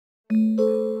In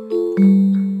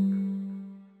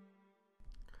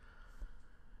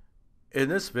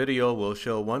this video, we'll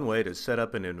show one way to set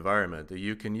up an environment that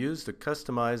you can use to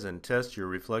customize and test your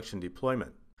reflection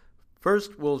deployment.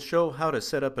 First, we'll show how to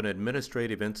set up an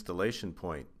administrative installation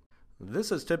point.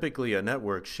 This is typically a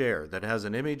network share that has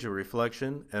an image of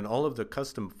reflection and all of the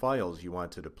custom files you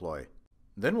want to deploy.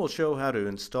 Then we'll show how to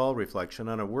install reflection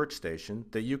on a workstation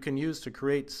that you can use to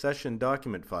create session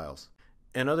document files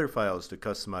and other files to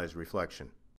customize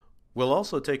reflection. We'll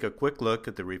also take a quick look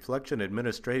at the reflection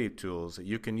administrative tools that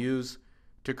you can use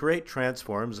to create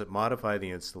transforms that modify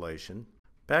the installation,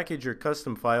 package your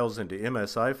custom files into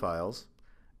MSI files,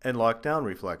 and lock down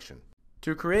reflection.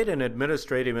 To create an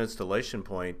administrative installation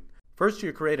point, first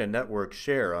you create a network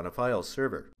share on a file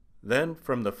server. Then,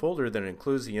 from the folder that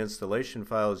includes the installation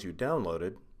files you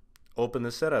downloaded, open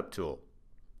the Setup tool.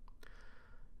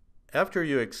 After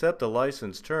you accept the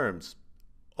license terms,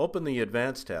 open the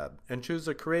Advanced tab and choose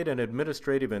to create an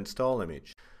administrative install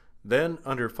image. Then,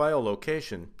 under File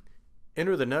Location,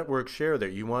 enter the network share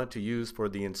that you want to use for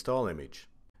the install image.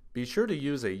 Be sure to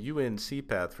use a UNC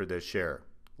path for this share,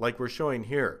 like we're showing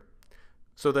here,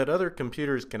 so that other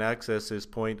computers can access this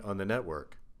point on the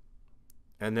network.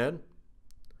 And then,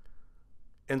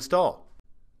 install.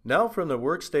 Now from the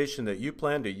workstation that you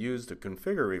plan to use to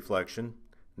configure reflection,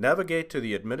 navigate to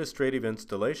the administrative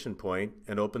installation point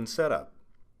and open Setup.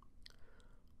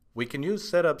 We can use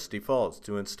Setup's defaults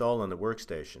to install on the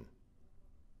workstation.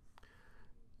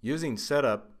 Using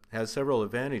Setup has several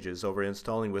advantages over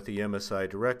installing with the MSI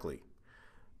directly.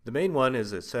 The main one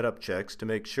is that Setup checks to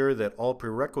make sure that all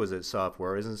prerequisite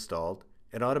software is installed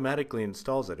and automatically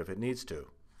installs it if it needs to.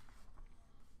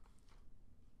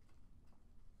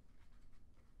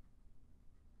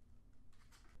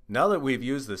 Now that we've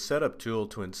used the Setup tool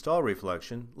to install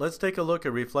reflection, let's take a look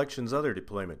at reflection's other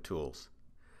deployment tools.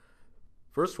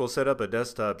 First, we'll set up a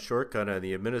desktop shortcut on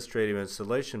the administrative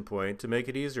installation point to make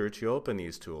it easier to open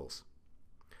these tools.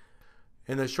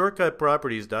 In the Shortcut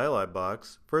Properties dialog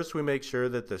box, first we make sure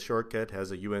that the shortcut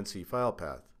has a UNC file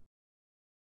path.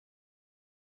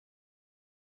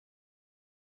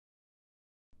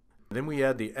 Then we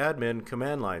add the Admin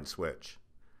command line switch.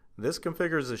 This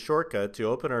configures the shortcut to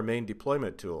open our main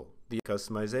deployment tool, the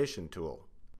Customization tool.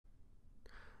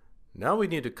 Now we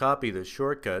need to copy the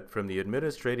shortcut from the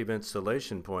administrative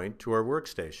installation point to our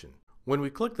workstation. When we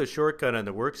click the shortcut on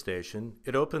the workstation,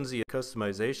 it opens the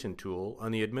Customization tool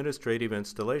on the administrative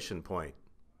installation point.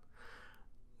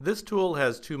 This tool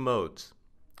has two modes.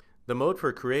 The mode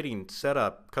for creating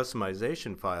setup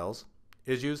customization files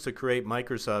is used to create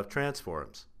Microsoft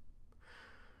transforms.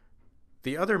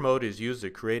 The other mode is used to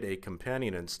create a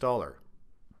companion installer,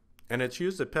 and it's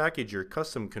used to package your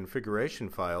custom configuration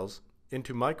files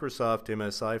into Microsoft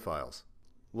MSI files.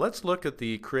 Let's look at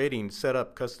the Creating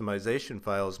Setup Customization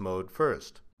Files mode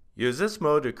first. Use this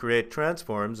mode to create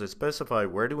transforms that specify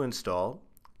where to install,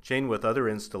 chain with other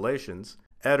installations,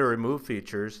 add or remove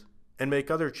features, and make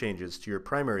other changes to your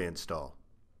primary install.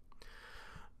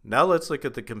 Now let's look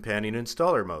at the Companion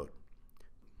Installer mode.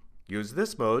 Use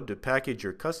this mode to package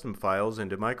your custom files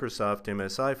into Microsoft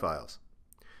MSI files.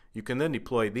 You can then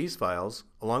deploy these files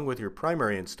along with your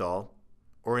primary install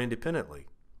or independently.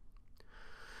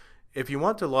 If you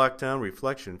want to lock down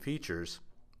reflection features,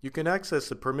 you can access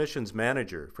the Permissions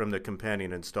Manager from the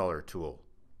Companion Installer tool.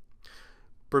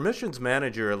 Permissions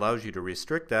Manager allows you to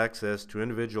restrict access to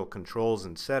individual controls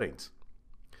and settings.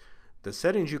 The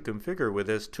settings you configure with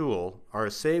this tool are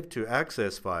saved to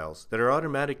access files that are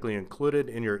automatically included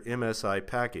in your MSI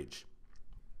package.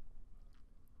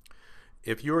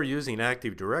 If you are using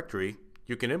Active Directory,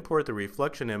 you can import the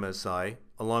Reflection MSI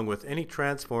along with any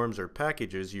transforms or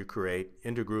packages you create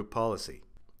into Group Policy.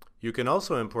 You can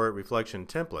also import Reflection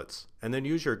templates and then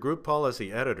use your Group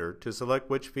Policy editor to select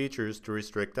which features to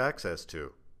restrict access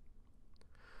to.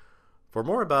 For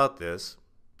more about this,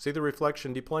 see the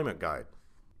Reflection Deployment Guide.